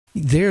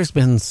there's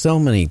been so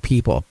many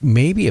people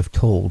maybe have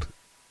told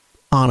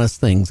honest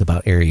things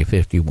about Area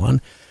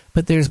 51,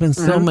 but there's been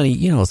so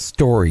many,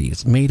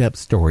 stories, made up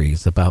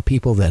stories about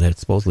people that have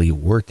supposedly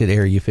worked at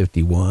Area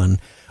 51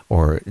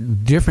 or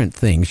different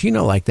things,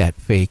 like that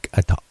fake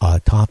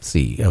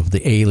autopsy of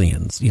the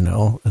aliens,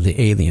 the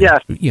alien,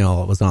 yes.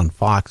 It was on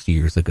Fox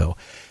years ago.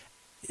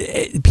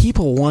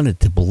 People wanted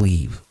to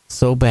believe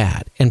so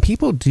bad, and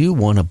people do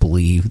want to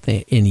believe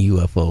in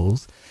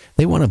UFOs.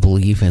 They want to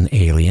believe in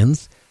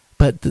aliens,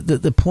 but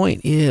the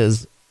point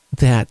is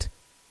that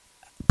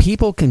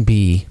people can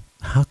be,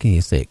 how can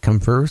you say it,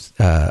 conversed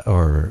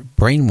or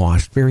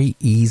brainwashed very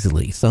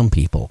easily, some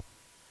people.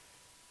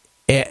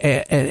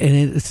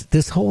 And it's,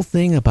 this whole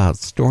thing about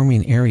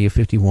storming Area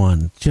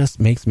 51 just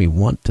makes me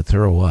want to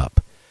throw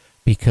up,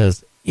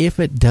 because if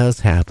it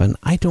does happen,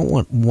 I don't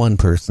want one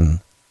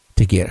person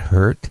to get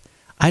hurt.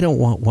 I don't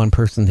want one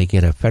person to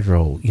get a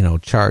federal,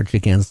 charge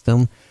against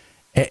them.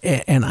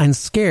 And I'm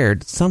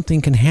scared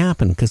something can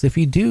happen, because if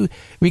you do,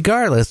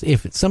 regardless,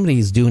 if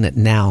somebody's doing it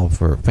now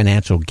for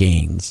financial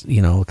gains,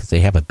 because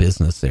they have a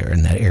business there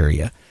in that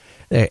area,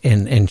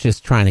 and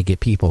just trying to get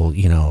people,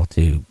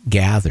 to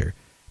gather.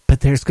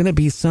 But there's going to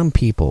be some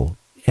people,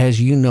 as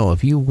you know,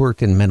 if you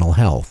worked in mental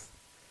health,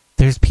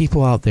 there's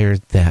people out there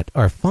that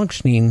are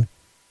functioning,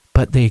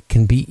 but they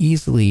can be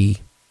easily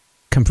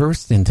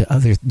conversed into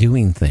other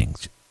doing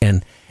things.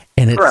 And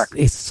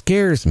it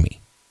scares me.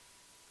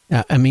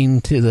 I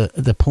mean, to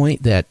the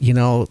point that,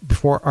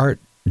 before Art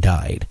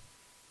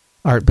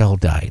Bell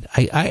died,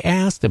 I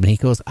asked him, and he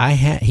goes,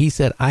 he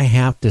said, I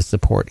have to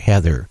support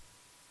Heather,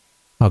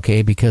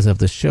 okay, because of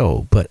the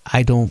show, but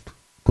I don't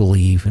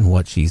believe in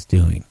what she's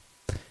doing.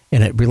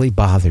 And it really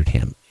bothered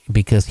him,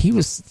 because he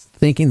was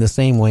thinking the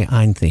same way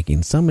I'm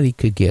thinking. Somebody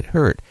could get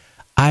hurt.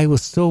 I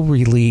was so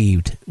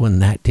relieved when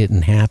that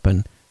didn't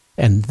happen.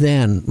 And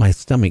then my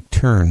stomach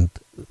turned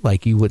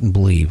like you wouldn't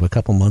believe a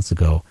couple months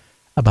ago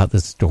about the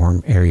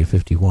storm Area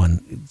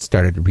 51. It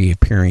started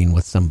reappearing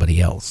with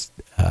somebody else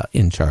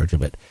in charge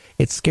of it.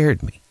 It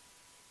scared me.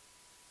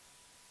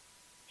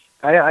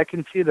 I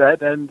can see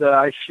that, and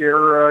I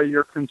share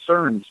your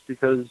concerns,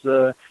 because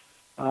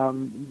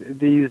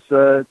these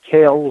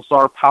tales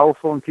are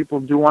powerful, and people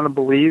do want to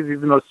believe,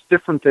 even though it's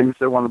different things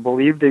they want to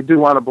believe. They do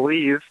want to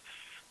believe,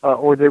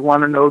 or they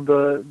want to know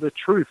the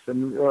truth.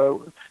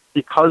 And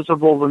because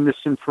of all the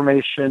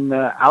misinformation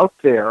out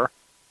there,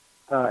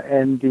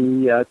 and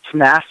the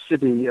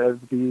tenacity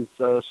of these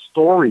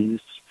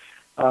stories,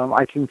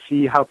 I can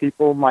see how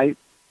people might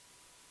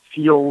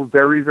feel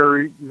very,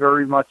 very,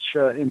 very much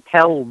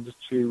impelled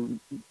to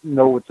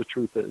know what the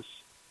truth is.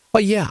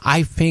 Well, yeah,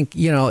 I think,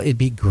 it'd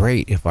be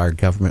great if our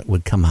government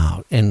would come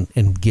out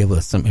and give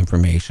us some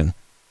information,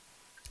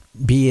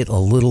 be it a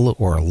little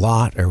or a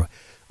lot or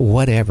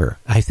whatever.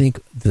 I think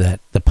that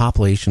the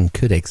population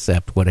could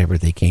accept whatever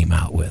they came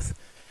out with.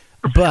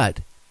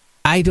 But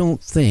I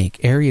don't think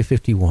Area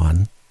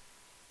 51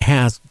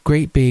 has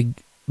great big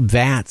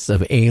vats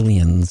of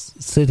aliens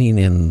sitting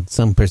in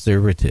some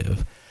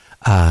preservative,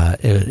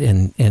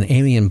 and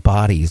alien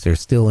bodies are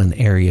still in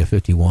Area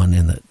 51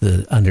 in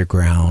the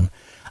underground.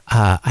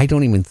 I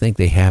don't even think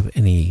they have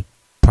any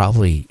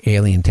probably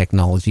alien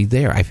technology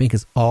there. I think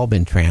it's all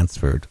been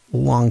transferred a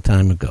long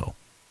time ago.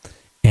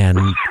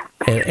 And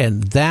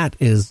that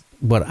is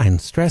what I'm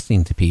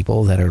stressing to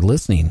people that are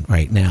listening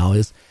right now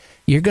is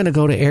you're going to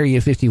go to Area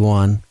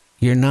 51.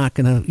 You're not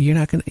going to,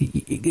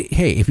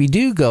 hey, if you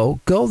do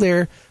go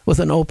there with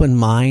an open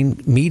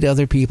mind, meet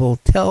other people,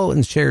 tell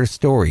and share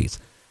stories.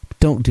 But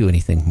don't do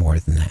anything more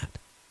than that.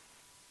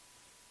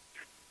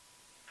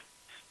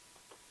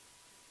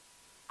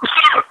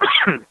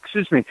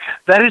 Excuse me.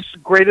 That is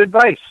great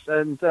advice.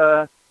 And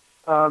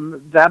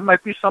that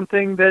might be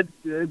something that,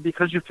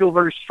 because you feel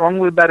very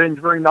strongly about it and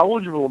very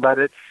knowledgeable about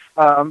it,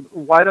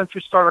 why don't you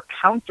start a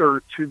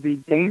counter to the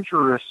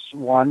dangerous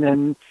one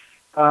and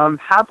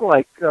have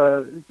like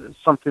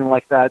something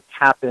like that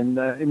happen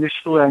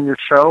initially on your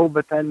show,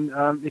 but then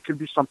it could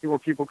be something where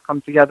people come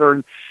together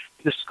and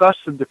discuss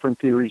the different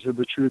theories of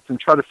the truth and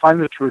try to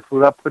find the truth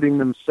without putting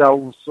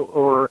themselves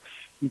or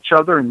each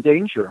other in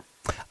danger.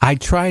 I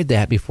tried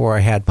that before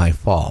I had my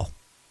fall.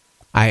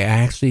 I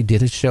actually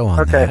did a show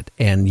on that,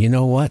 and you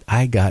know what?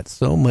 I got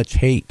so much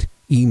hate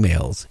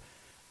emails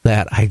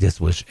that I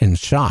just was in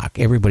shock.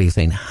 Everybody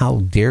saying, "How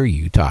dare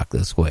you talk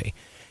this way?"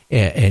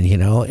 And you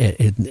know,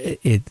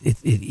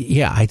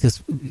 yeah, I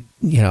just,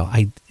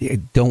 I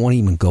don't want to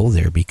even go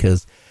there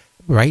because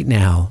right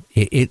now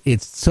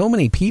it's so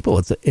many people.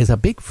 It's a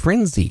big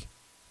frenzy.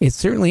 It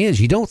certainly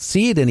is. You don't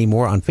see it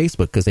anymore on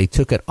Facebook because they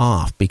took it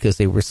off because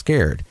they were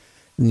scared.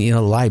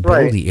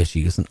 Liability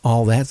issues and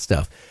all that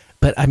stuff.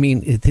 But I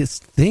mean, this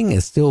thing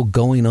is still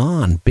going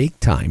on big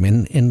time,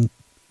 and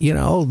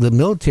the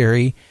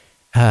military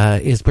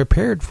is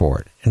prepared for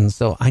it, and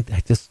so I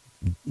just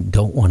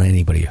don't want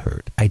anybody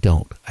hurt. I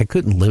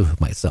couldn't live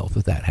with myself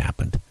if that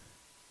happened.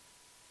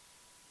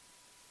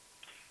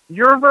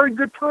 You're a very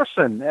good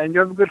person, and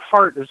you have a good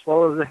heart as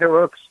well as a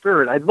heroic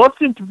spirit. I'd love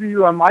to interview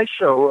you on my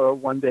show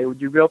one day.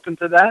 Would you be open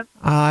to that?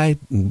 I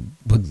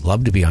would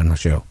love to be on the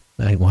show.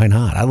 Why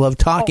not? I love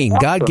talking. Oh,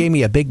 awesome. God gave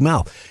me a big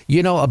mouth.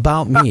 You know,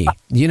 about me,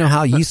 you know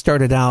how you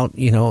started out,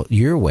 you know,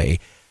 your way.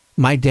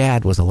 My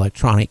dad was an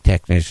electronic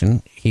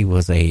technician. He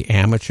was a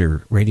amateur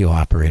radio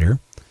operator.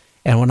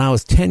 And when I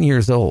was 10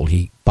 years old,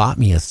 he bought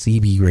me a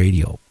CB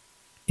radio,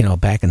 you know,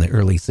 back in the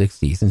early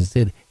 60s. And he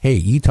said, hey,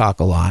 you talk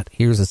a lot.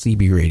 Here's a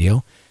CB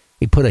radio.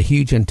 He put a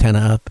huge antenna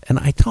up, and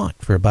I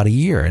talked for about a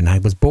year, and I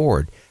was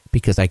bored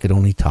because I could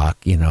only talk,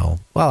 you know,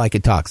 well, I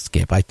could talk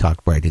skip. I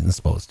talked where I didn't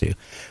supposed to.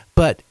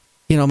 But,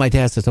 you know, my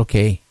dad says,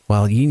 okay,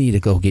 well, you need to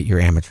go get your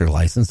amateur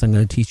license. I'm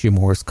going to teach you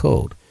Morse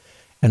code.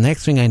 And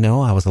next thing I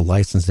know, I was a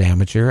licensed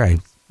amateur. I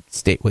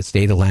stayed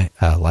a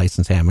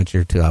licensed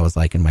amateur till I was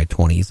like in my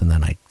 20s, and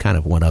then I kind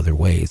of went other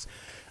ways.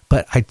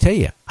 But I tell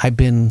you,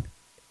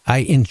 I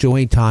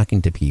enjoy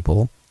talking to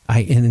people. I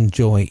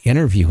enjoy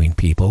interviewing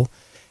people,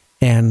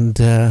 and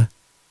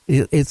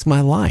it's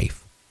my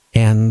life.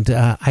 And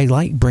I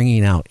like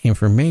bringing out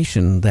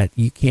information that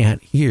you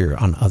can't hear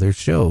on other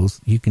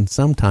shows. You can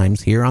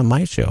sometimes hear on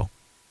my show.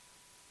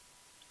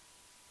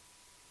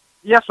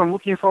 Yes, I'm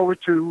looking forward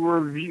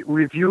to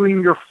reviewing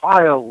your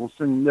files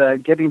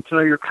and getting to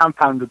know your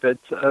compound a bit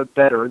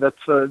better.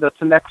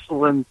 That's an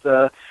excellent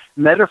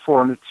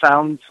metaphor, and it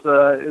sounds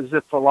as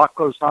if a lot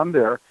goes on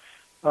there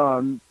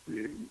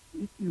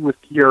with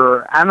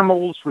your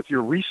animals, with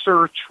your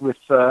research, with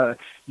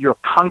your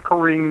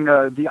conquering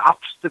the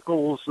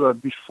obstacles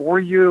before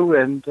you,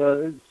 and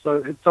so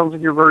it sounds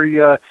like you're very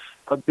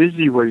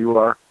busy where you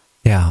are.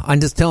 Yeah,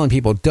 I'm just telling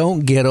people,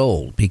 don't get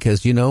old,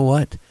 because you know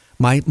what?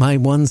 My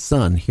one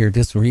son here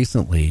just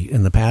recently,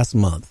 in the past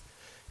month,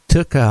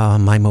 took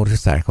my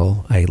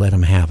motorcycle. I let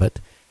him have it,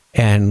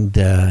 and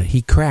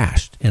he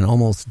crashed and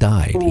almost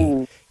died.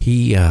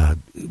 He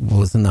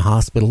was in the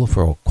hospital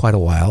for quite a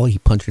while. He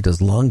punctured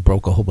his lung,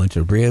 broke a whole bunch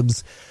of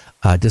ribs,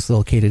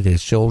 dislocated his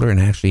shoulder,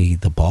 and actually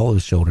the ball of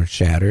his shoulder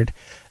shattered.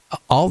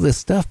 All this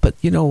stuff, but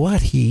you know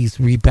what? He's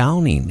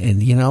rebounding,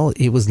 and you know,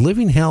 it was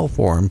living hell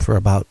for him for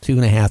about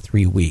 2.5,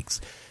 3 weeks.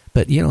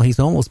 But, you know, he's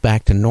almost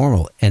back to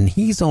normal, and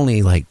he's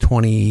only like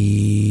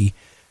 20,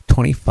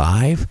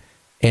 25,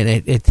 and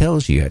it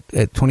tells you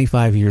at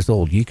 25 years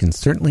old, you can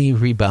certainly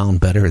rebound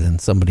better than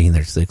somebody in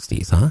their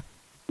 60s, huh?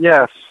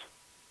 Yes.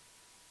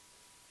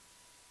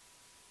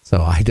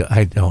 So I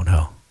don't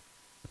know.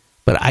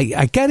 But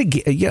I got to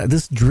get, yeah,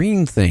 this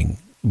dream thing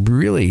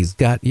really has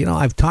got, you know,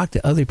 I've talked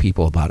to other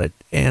people about it,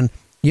 and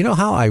you know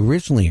how I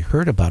originally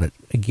heard about it,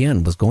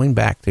 again, was going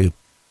back to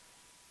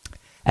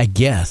a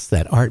guest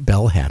that Art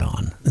Bell had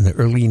on in the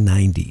early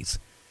 90s,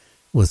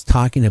 was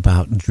talking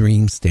about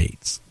dream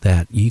states,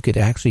 that you could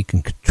actually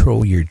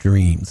control your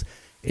dreams.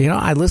 You know,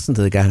 I listened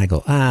to the guy and I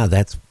go,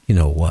 that's, you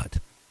know what.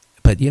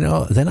 But, you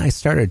know, then I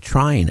started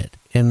trying it,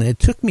 and it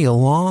took me a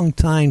long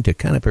time to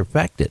kind of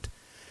perfect it.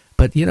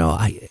 But, you know,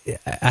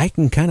 I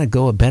can kind of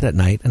go to bed at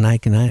night, and I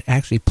can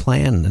actually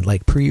plan and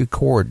like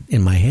pre-record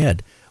in my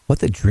head what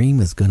the dream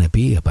is going to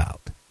be about.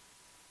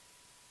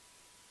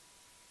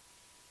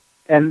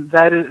 And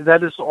that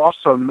is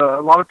awesome.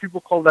 A lot of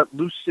people call that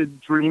lucid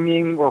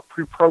dreaming or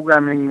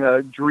pre-programming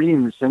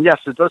dreams. And yes,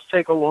 it does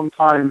take a long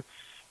time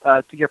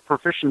to get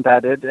proficient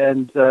at it.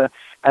 And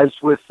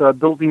as with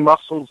building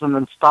muscles and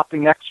then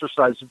stopping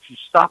exercise, if you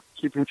stop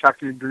keeping track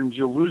of your dreams,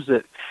 you'll lose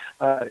it.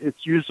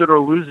 It's use it or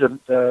lose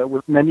it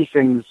with many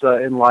things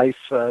in life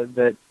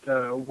that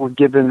we're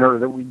given or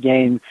that we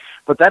gain.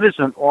 But that is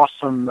an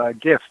awesome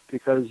gift,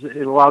 because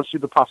it allows you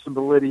the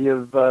possibility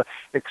of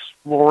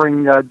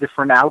exploring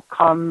different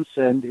outcomes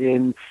and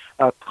in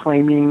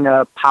claiming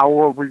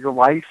power over your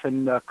life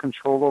and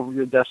control over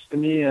your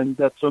destiny, and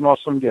that's an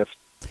awesome gift.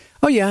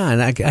 Oh, yeah,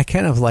 and I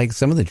kind of like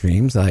some of the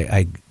dreams.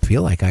 I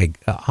feel like I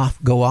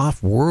go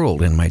off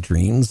world in my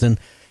dreams and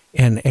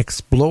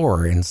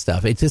explore and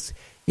stuff. It just,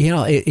 you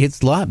know,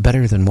 it's a lot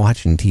better than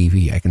watching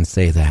TV. I can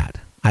say that.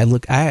 I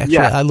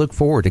look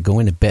forward to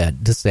going to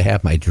bed just to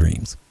have my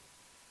dreams.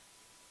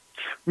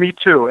 Me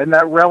too. In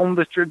that realm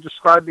that you're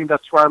describing,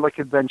 that's why I like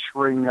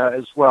adventuring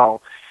as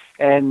well.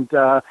 And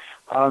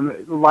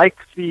like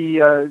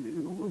the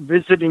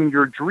visiting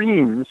your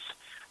dreams,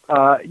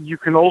 you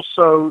can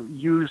also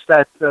use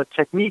that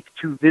technique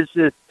to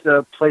visit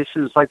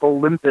places like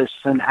Olympus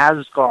and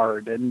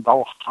Asgard and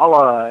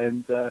Valhalla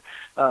and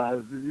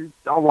a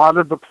lot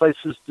of the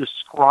places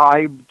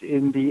described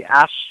in the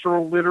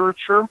astral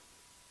literature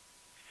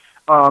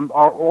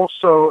are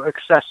also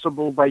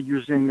accessible by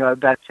using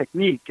that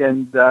technique.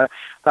 And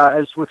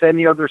as with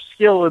any other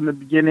skill, in the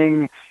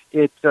beginning,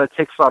 it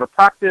takes a lot of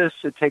practice.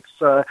 It takes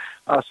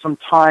some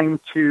time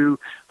to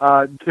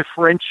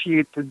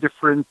differentiate the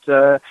different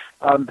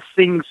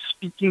things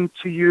speaking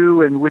to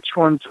you and which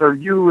ones are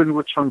you and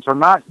which ones are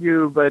not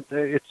you. But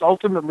it's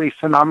ultimately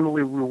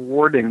phenomenally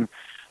rewarding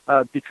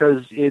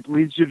because it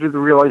leads you to the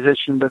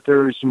realization that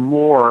there is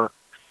more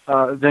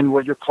than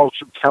what your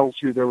culture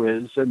tells you there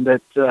is, and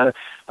that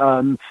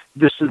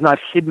this is not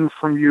hidden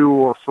from you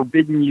or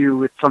forbidden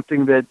you. It's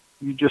something that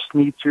you just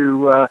need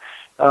to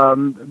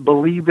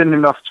believe in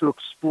enough to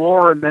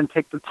explore, and then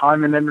take the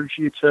time and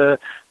energy to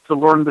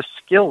learn the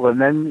skill.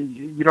 And then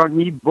you don't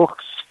need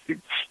books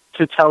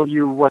to tell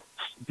you what's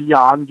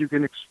beyond, you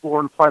can explore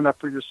and find out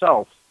for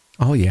yourself.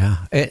 Oh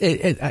yeah,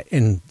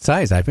 in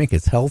size, I think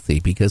it's healthy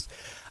because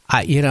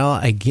I've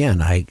been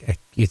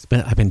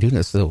doing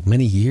this so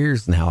many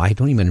years now. I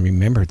don't even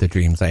remember the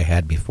dreams I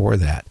had before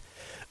that.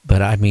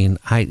 But I mean,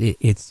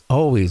 it's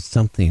always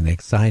something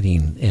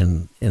exciting,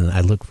 and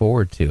I look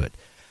forward to it.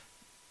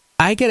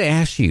 I got to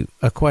ask you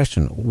a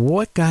question.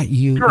 What got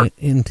you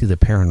into the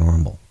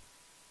paranormal?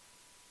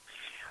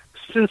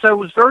 Since I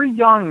was very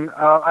young,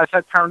 I've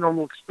had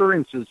paranormal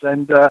experiences.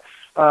 And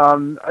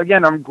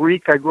again, I'm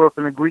Greek. I grew up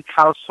in a Greek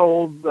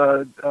household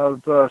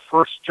of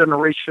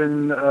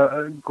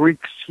first-generation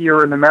Greeks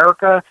here in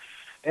America.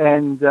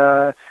 And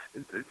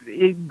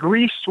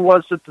Greece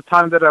was, at the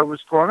time that I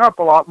was growing up,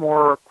 a lot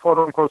more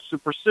quote-unquote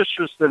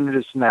superstitious than it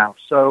is now.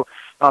 So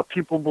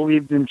people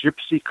believed in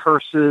gypsy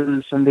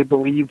curses, and they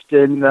believed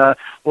in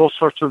all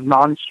sorts of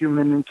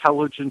non-human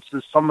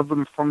intelligences, some of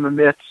them from the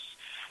myths.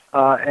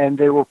 And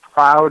they were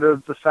proud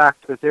of the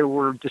fact that they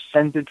were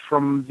descended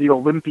from the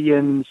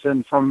Olympians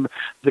and from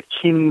the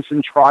kings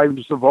and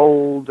tribes of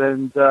old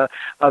and the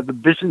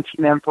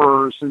Byzantine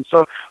emperors. And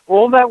so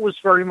all that was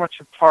very much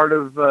a part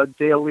of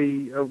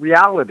daily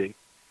reality.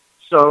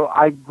 So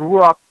I grew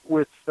up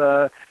with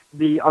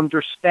the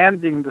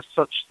understanding that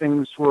such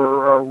things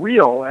were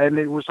real. And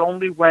it was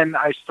only when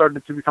I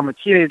started to become a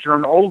teenager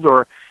and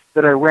older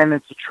that I ran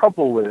into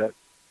trouble with it.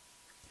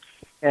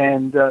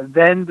 And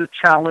then the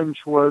challenge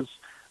was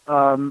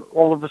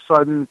all of a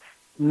sudden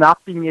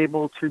not being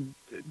able to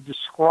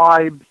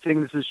describe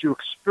things as you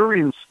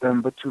experience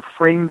them, but to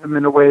frame them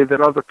in a way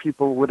that other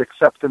people would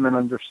accept them and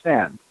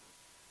understand.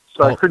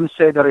 So I couldn't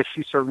say that I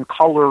see certain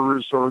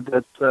colors or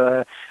that,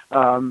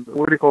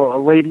 a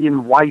lady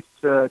in white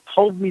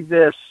told me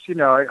this.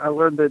 I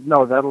learned that,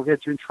 no, that'll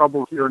get you in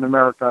trouble here in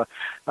America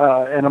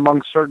and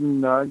among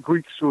certain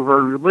Greeks who were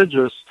very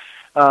religious.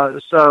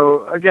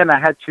 So, again, I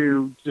had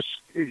to just,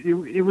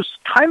 it was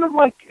kind of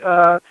like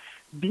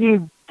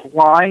being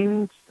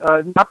blind,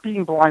 not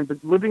being blind,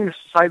 but living in a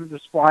society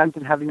that's blind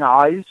and having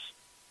eyes.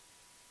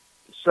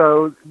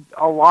 So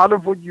a lot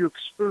of what you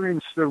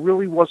experienced, there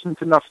really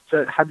wasn't enough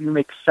to have you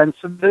make sense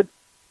of it,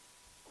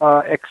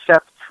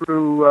 except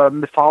through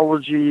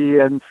mythology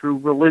and through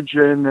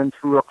religion and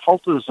through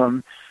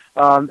occultism.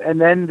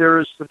 And then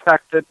there's the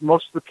fact that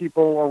most of the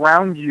people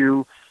around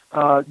you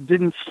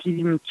didn't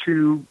seem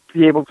to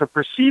be able to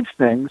perceive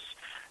things.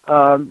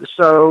 And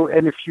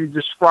if you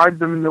described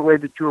them in the way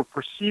that you were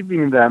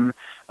perceiving them,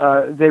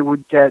 they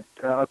would get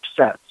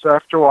upset. So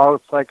after a while,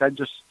 it's like I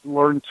just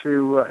learned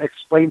to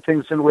explain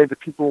things in a way that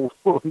people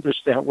will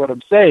understand what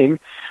I'm saying,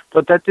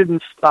 but that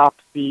didn't stop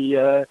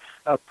the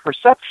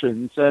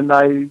perceptions. And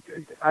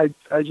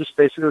I just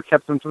basically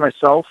kept them to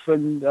myself.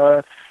 And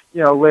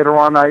later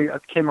on, I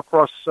came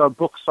across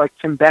books like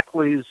Tim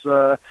Beckley's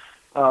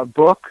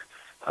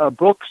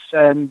books,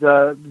 and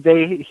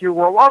here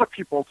were a lot of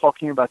people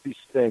talking about these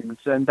things,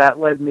 and that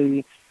led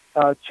me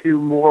to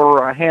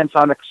more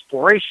hands-on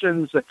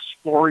explorations,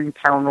 exploring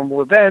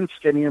paranormal events,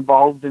 getting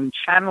involved in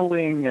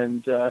channeling,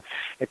 and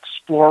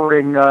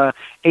exploring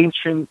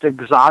ancient,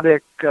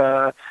 exotic,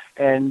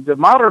 and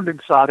modern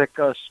exotic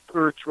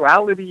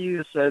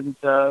spiritualities, and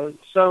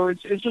so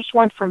it just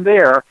went from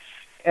there.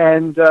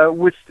 And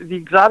with the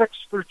exotic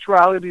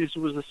spiritualities, it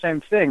was the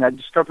same thing. I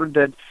discovered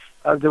that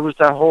there was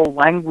that whole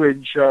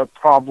language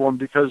problem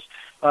because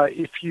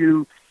if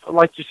you,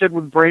 like you said,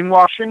 with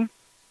brainwashing,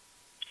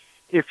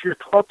 if you're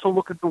taught to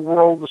look at the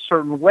world a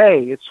certain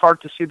way, it's hard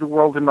to see the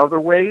world in other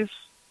ways.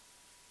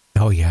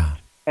 Oh, yeah.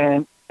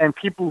 And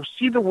people who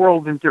see the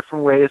world in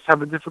different ways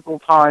have a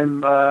difficult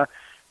time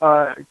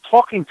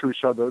talking to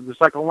each other.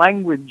 There's like a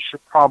language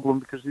problem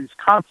because of these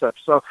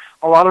concepts. So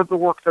a lot of the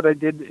work that I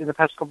did in the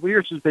past couple of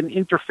years has been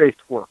interfaith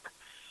work.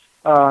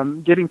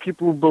 Getting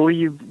people who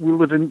believe we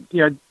live in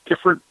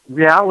different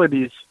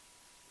realities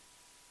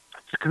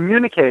to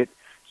communicate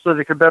so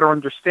they can better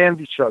understand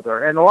each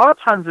other. And a lot of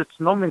times it's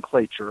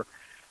nomenclature.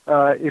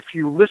 If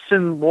you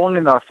listen long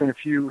enough and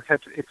if you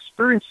have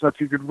experienced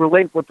enough, you could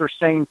relate what they're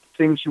saying to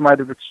things you might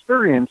have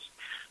experienced,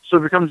 so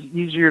it becomes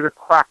easier to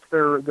crack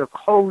their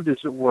code, as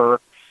it were.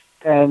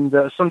 And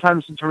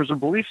sometimes in terms of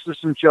belief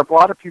systems, you have a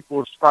lot of people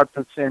who ascribe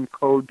to the same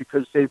code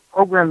because they've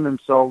programmed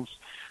themselves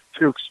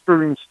to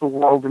experience the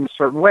world in a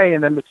certain way,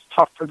 and then it's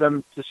tough for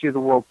them to see the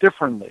world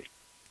differently.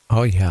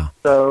 Oh, yeah.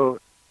 So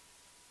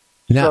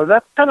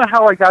that's kind of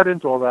how I got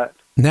into all that.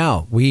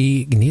 Now,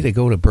 we need to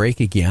go to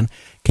break again.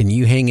 Can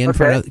you hang in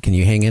for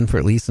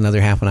at least another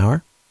half an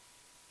hour?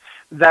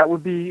 That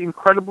would be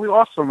incredibly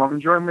awesome. I'm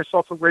enjoying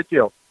myself a great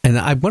deal. And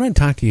I want to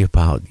talk to you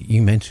about,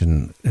 you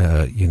mentioned,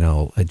 a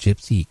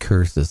gypsy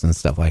curses and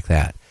stuff like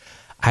that.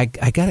 I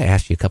got to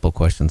ask you a couple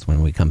questions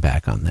when we come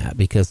back on that,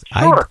 because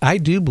sure. I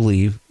do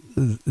believe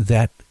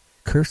that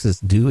curses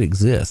do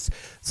exist.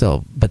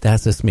 So, but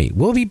that's just me.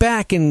 We'll be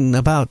back in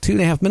about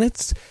 2.5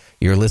 minutes.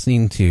 You're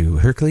listening to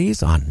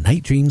Hercules on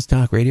Night Dreams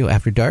Talk Radio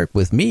After Dark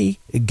with me,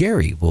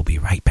 Gary. We'll be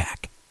right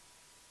back.